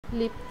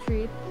lip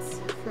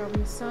treats from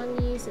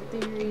Sunny's. Ito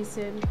yung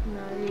recent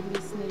na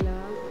release nila.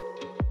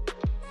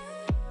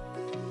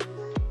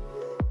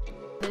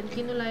 Then,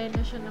 kinulayan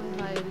na siya ng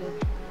violet.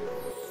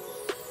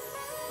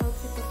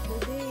 Outfit of the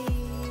day.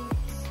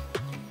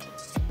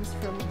 It's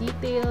from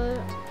Detail.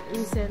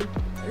 Recent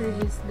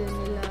release din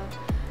nila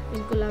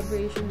in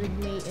collaboration with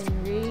May and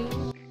Ray.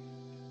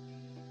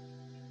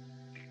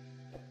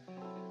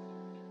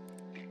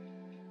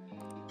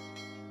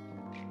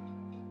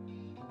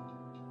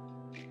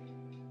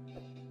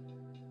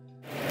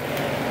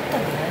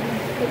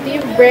 Ito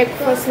yung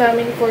breakfast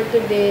namin for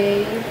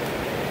today.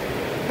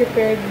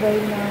 Prepared by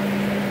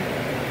Mami.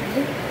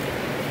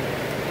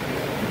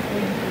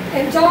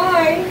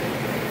 Enjoy!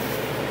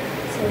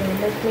 So,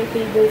 let me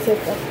table set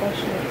up pa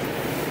siya.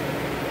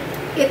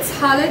 It's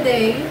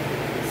holiday.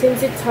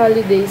 Since it's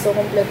holiday, so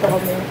kompleto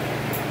kami.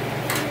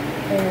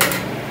 Ayan.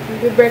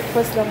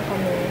 Mag-breakfast lang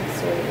kami.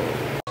 So,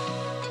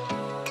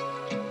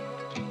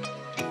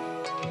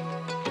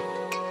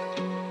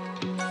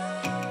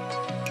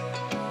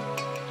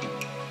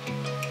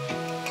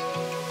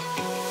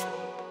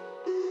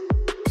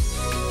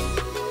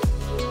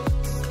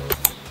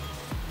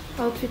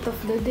 outfit of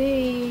the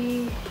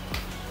day.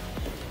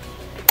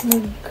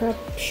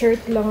 Mag-crop shirt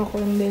lang ako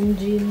and then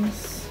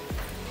jeans.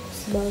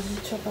 Bag,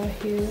 tsaka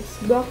heels.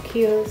 Black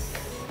heels.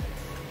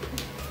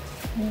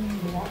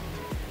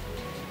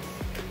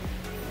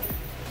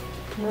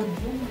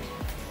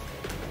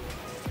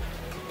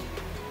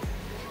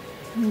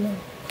 No,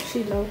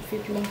 chill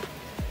outfit lang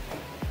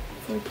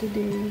for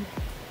today.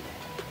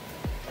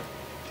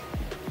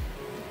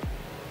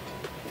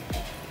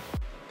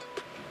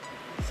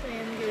 So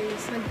ayan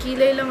guys,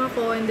 nagkilay lang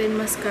ako and then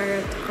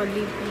mascara, tsaka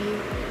lippy,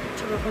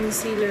 tsaka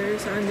concealer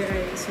sa under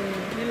eyes. So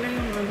yun lang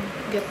yung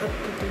get up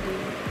ko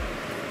today.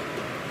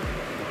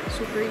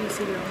 Super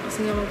easy lang.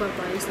 Kasi nga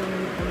magpapayos lang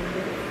ng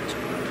condo.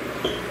 Tsaka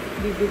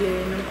bibili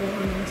ng kung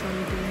anong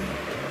something.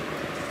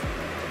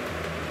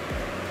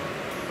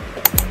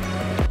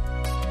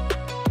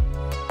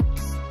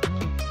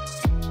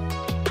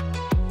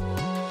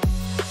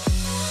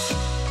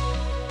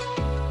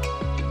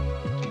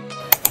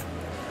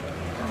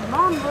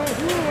 Mom, we're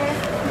here.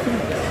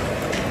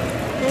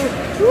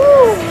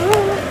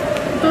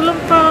 Ito lang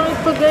pangit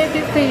pag-ganit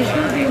yung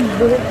facial. Yung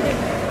buhok.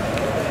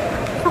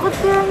 Bakit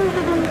kaya nyo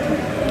sa ganito?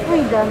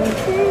 Uy, dami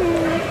siya.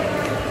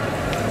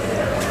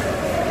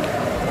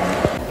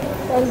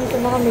 So, andito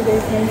na kami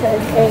guys ngayon sa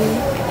SM.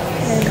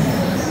 And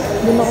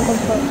doon ako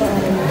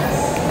magpapaan.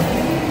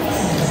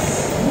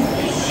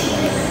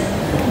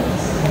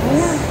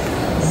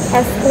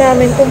 Ask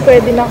namin kung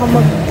pwede na ako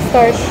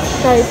mag-start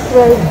kahit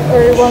 12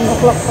 or 1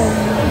 o'clock pa.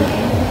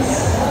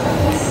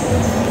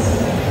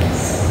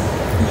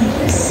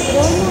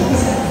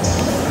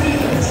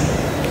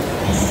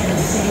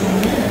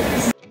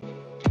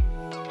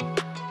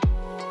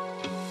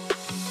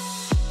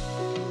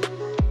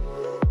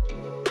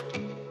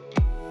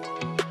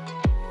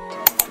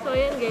 So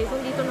ayan guys,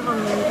 nandito na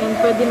kami and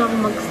pwede na ako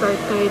mag-start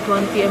kahit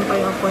 1 PM pa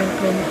yung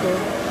appointment ko.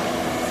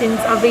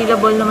 Since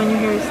available naman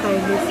yung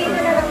hairstylist ko.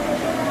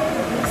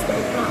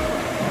 Mag-start na ako.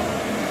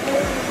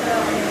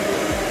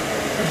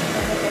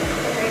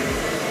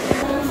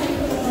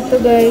 Ito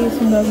guys,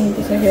 yung gagawin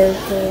ko sa hair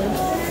ko.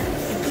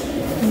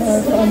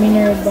 Sa kami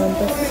na ribbon,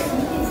 tapos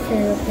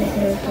care of yung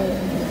hair ko.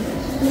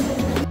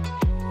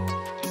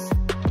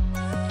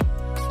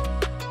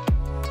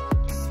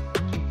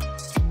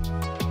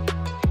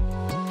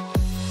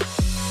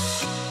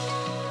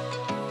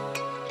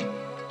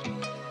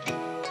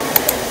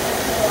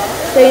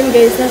 So yun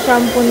guys,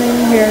 na-shampoo na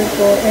yung hair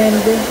ko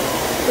and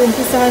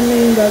umpisahan na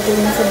yung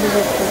gagawin sa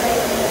buhok ko.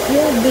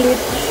 Yung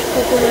bleach,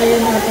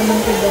 kukulayan natin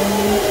ng ibang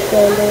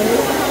color.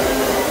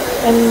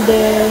 And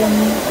then,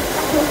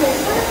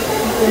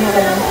 hindi na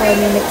alam kung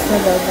ano yung next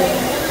na gagawin.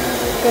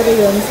 Pero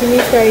yun,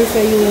 sinitry sa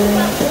yung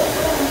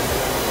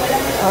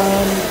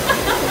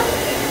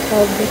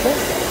tawag dito?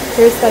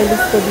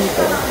 Hairstylist ko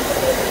dito.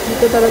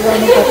 Dito talaga ako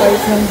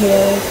nagpapayos ng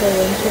hair. So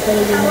yun, siya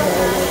talaga yung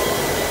nag-aalit.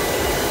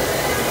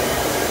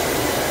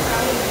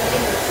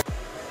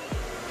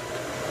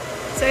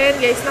 So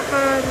ayan guys,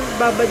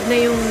 nakababad na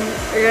yung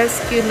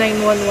Rescue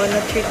 911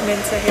 na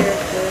treatment sa hair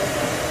ko.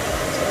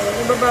 So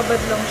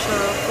ibababad lang siya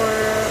for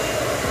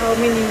how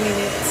many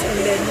minutes and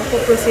then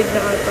mapuproceed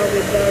na ata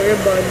with the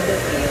rebond.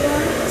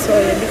 So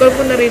ayan, hindi ko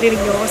po naririnig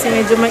nyo kasi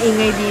medyo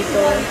maingay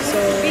dito.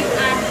 So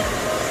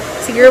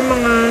siguro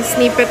mga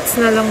snippets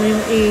na lang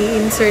yung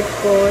i-insert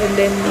ko and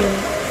then yung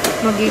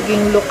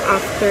magiging look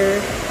after.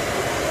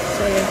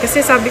 So ayan, kasi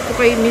sabi ko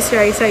kay Miss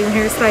Raisa, yung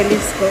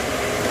hairstylist ko,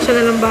 siya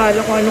na lang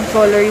bahala kung anong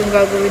color yung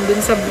gagawin dun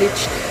sa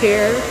bleached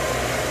hair.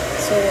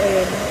 So,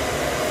 ayan.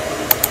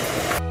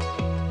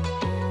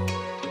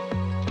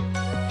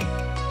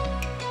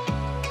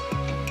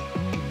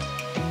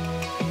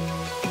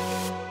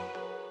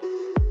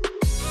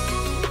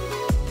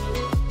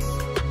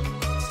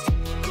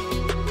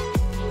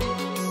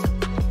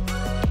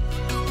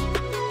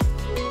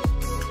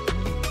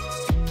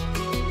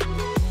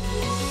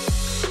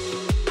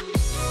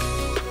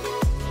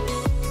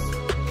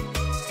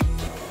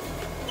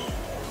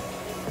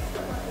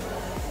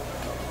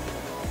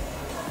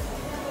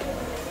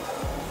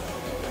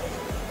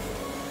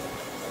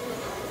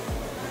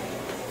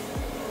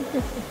 Ube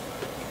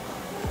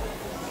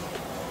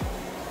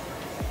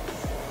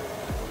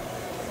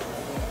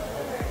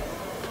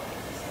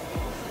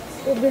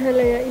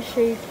halaya is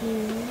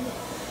shaking.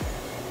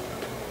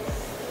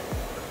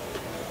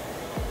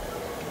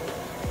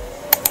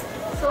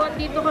 So,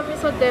 andito kami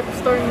sa depth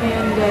store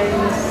ngayon,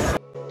 guys.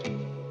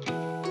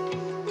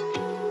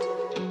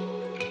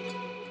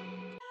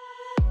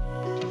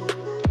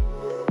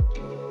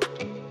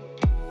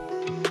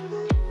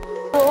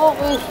 So,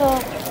 okay siya.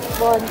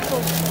 Bonso.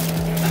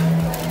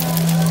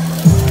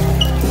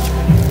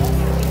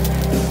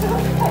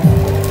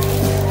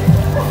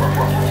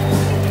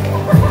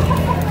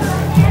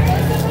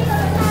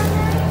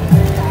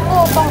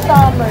 Oo, pang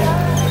summer.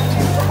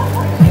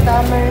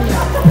 Summer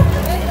na.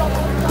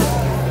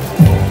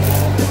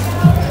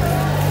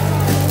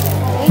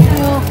 Thank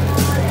you.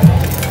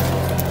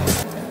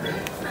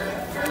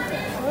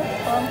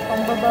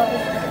 Pang babae.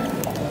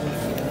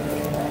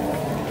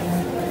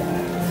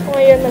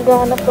 Ngayon,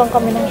 naghahanap lang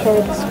kami ng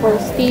shorts for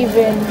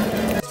Steven.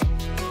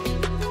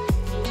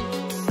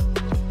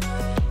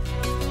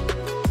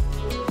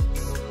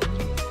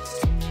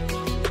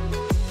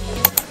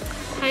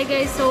 Hi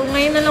guys, so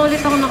ngayon na lang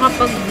ulit ako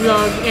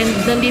nakapag-vlog and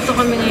nandito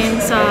kami ngayon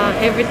sa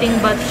Everything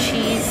But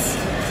Cheese.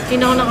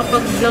 Hindi ako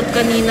nakapag-vlog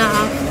kanina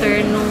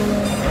after nung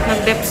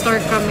nag-dep store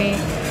kami.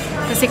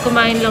 Kasi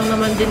kumain lang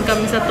naman din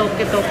kami sa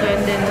Tokyo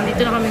and then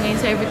nandito na kami ngayon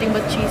sa Everything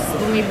But Cheese.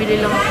 Bumibili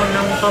lang ako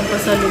ng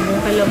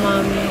pampasalubong kala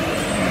mami.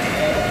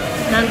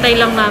 Nantay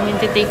lang namin,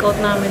 take out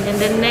namin. And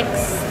then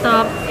next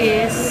stop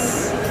is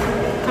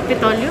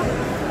Kapitolyo.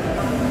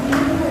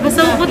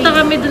 Basta pupunta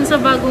kami dun sa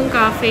bagong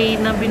cafe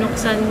na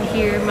binuksan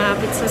here,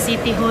 malapit sa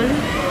City Hall.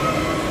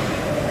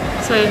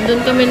 So yun,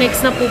 dun kami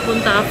next na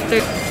pupunta after.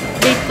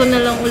 Date ko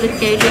na lang ulit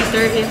kayo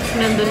later if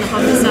nandun na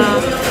kami sa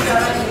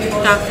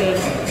cafe.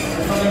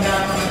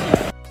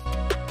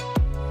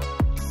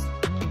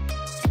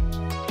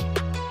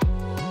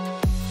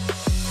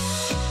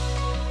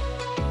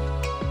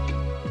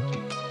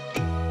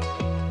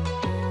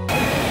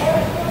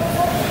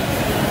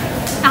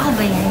 Ako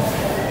ba yan?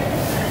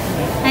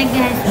 Hi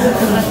guys,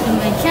 welcome back to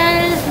my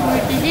channel for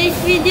today's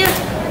video.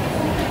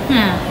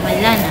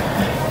 Wala na.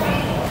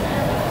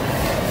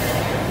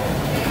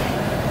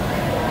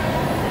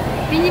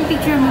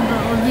 Pinipicture mo ba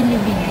o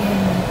binibidyo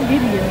mo?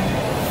 Video.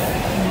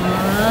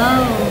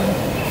 Wow!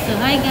 So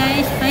hi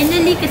guys,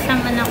 finally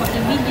kasama na ako sa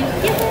video.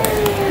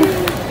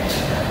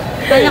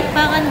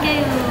 Palakpakan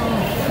kayo!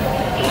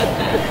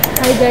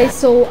 Hi guys,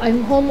 so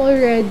I'm home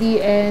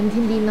already and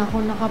hindi na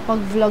ako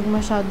nakapag-vlog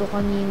masyado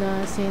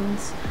kanina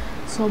since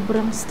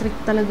sobrang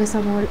strict talaga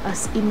sa mall,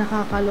 as in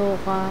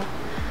nakakaloka.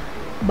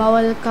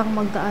 Bawal kang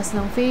magtaas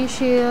ng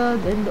face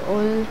shield and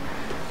all.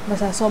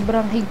 Basta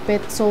sobrang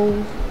higpit. So,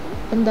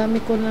 ang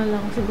dami ko na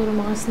lang siguro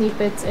mga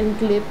snippets and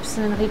clips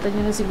na nakita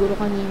nyo na siguro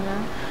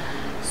kanina.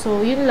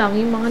 So, yun lang.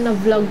 Yung mga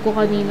na-vlog ko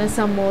kanina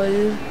sa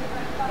mall.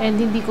 And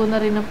hindi ko na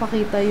rin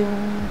napakita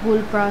yung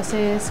whole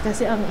process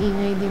kasi ang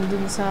ingay din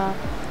dun sa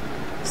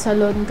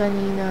salon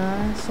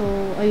kanina. So,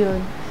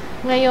 ayun.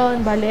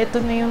 Ngayon, bale, ito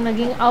na yung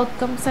naging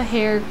outcome sa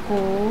hair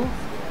ko.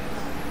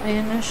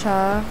 Ayan na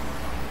siya.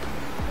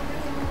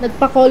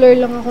 Nagpa-color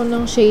lang ako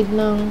ng shade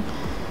ng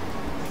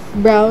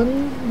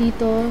brown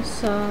dito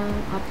sa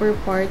upper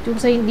part. Yung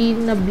sa hindi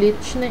na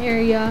bleach na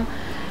area.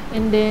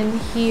 And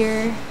then,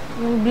 here,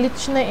 yung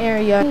bleach na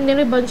area.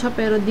 Niriban siya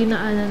pero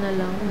dinaanan na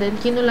lang. Then,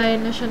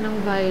 kinulayan na siya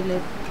ng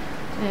violet.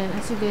 Ayan,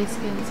 as you guys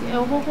can see.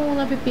 Ewan ko kung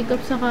napipick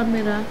up sa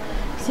camera.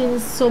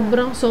 Since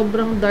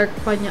sobrang dark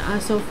pa niya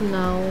as of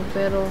now.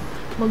 Pero,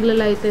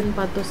 maglalighten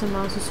pa to sa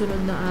mga susunod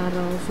na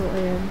araw. So,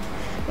 ayan.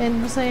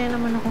 And, masaya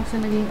naman ako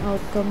sa naging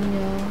outcome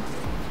niya.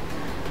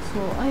 So,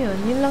 ayun.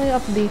 Yun lang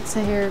yung update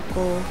sa hair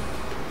ko.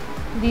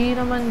 Hindi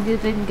naman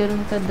rin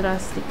ganun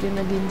ka-drastic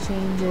yung naging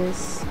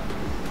changes.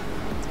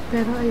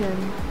 Pero, ayan.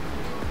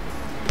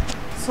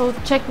 So,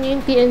 check nyo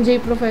yung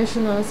TNJ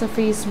Professional sa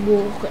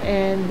Facebook.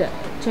 And,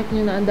 check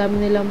nyo na ang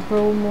dami nilang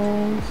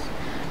promos.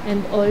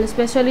 And all,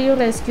 especially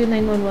yung Rescue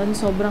 911,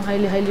 sobrang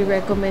highly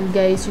recommend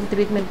guys. Yung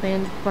treatment na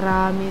yan,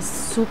 promise,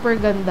 super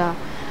ganda.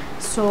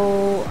 So,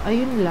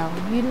 ayun lang.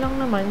 Yun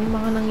lang naman yung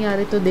mga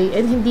nangyari today.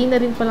 And hindi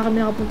na rin pala kami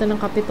nakapunta ng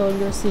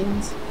Kapitolyo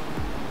since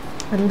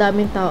ang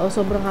daming tao,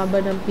 sobrang haba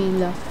ng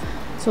pila.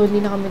 So,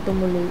 hindi na kami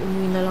tumuloy.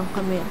 Umuwi na lang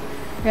kami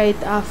right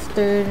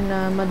after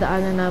na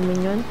madaanan namin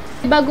yun.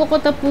 Bago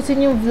ko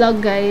tapusin yung vlog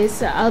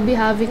guys, I'll be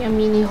having a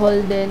mini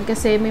haul din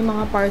kasi may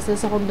mga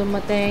parcels akong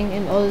dumating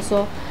and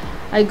also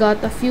I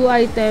got a few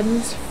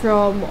items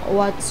from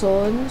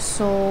Watson.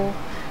 So,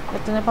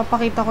 ito na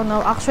papakita ko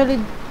na.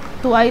 Actually,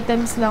 2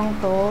 items lang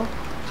to.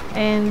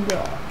 And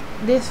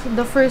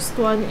the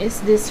first one is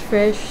this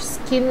Fresh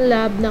Skin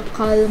Lab na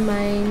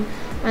Calmine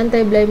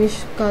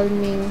Anti-Blemish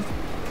Calming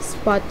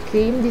Spot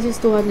Cream. This is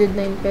 209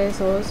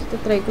 pesos. Ito,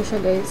 try ko siya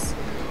guys.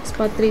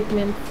 Spot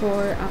treatment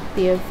for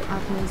active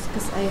acne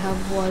because I have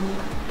one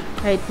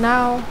right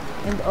now.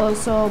 And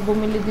also,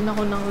 bumili din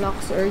ako ng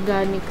Lux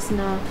Organics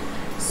na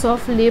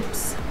soft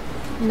lips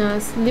na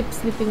lip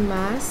sleeping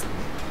mask.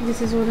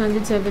 This is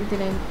 179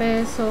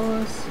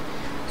 pesos.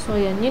 So,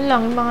 ayan. Yun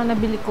lang yung mga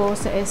nabili ko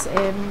sa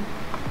SM.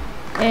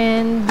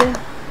 And,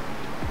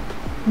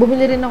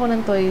 bumili rin ako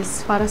ng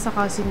toys para sa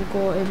cousin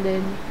ko. And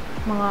then,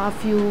 mga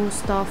few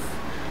stuff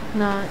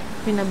na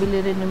pinabili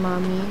rin ni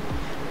Mami.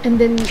 And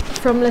then,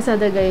 from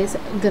Lazada, guys,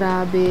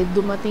 grabe.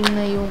 Dumating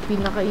na yung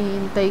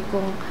pinaka-iintay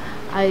kong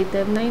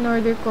item na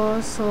in-order ko.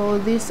 So,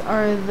 these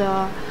are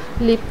the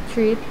lip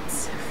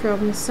treats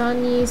from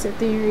Sunny's.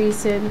 Ito yung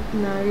recent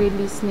na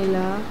release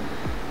nila.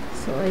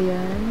 So,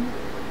 ayan.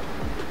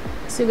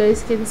 So,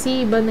 guys can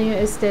see, iba na yung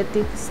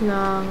aesthetics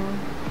ng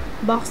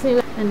box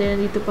nila. And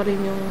then, dito pa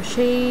rin yung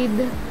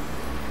shade.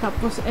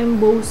 Tapos,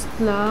 embossed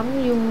lang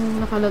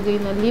yung nakalagay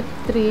na lip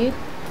treat.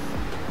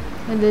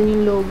 And then,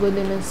 yung logo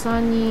din ng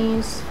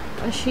Sunny's.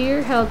 A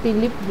sheer healthy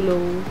lip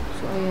glow.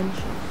 So, ayan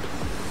siya.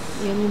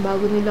 Ayan yung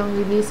bago nilang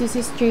release. This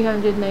is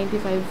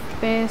 395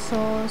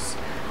 pesos.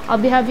 I'll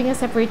be having a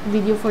separate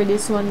video for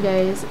this one,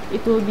 guys.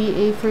 It will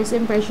be a first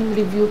impression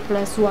review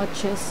plus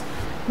swatches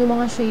ng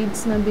mga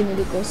shades na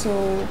binili ko. So,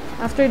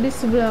 after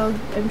this vlog,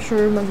 I'm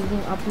sure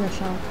magiging up na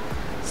siya.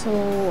 So,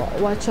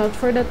 watch out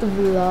for that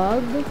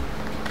vlog.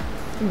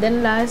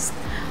 Then last,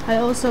 I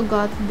also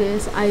got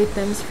these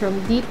items from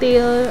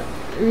Detail.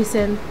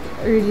 Recent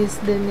release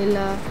din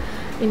nila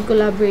in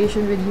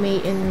collaboration with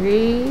May and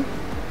Ray.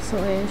 So,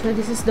 ayan siya.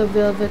 This is the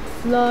Velvet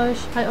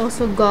Flush. I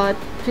also got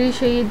 3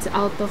 shades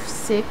out of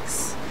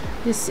 6.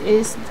 This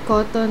is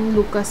Cotton,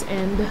 Lucas,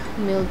 and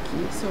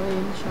Milky. So,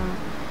 ayan siya.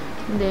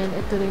 And then,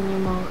 ito rin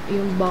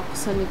yung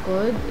box sa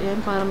likod.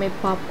 Ayan, para may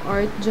pop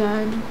art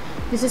dyan.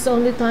 This is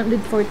only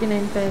 249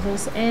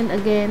 pesos. And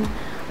again,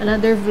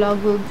 another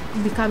vlog will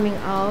be coming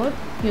out.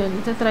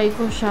 Yun, itatry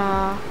ko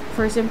siya.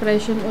 First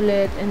impression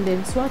ulit. And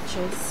then,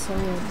 swatches. So,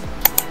 yun.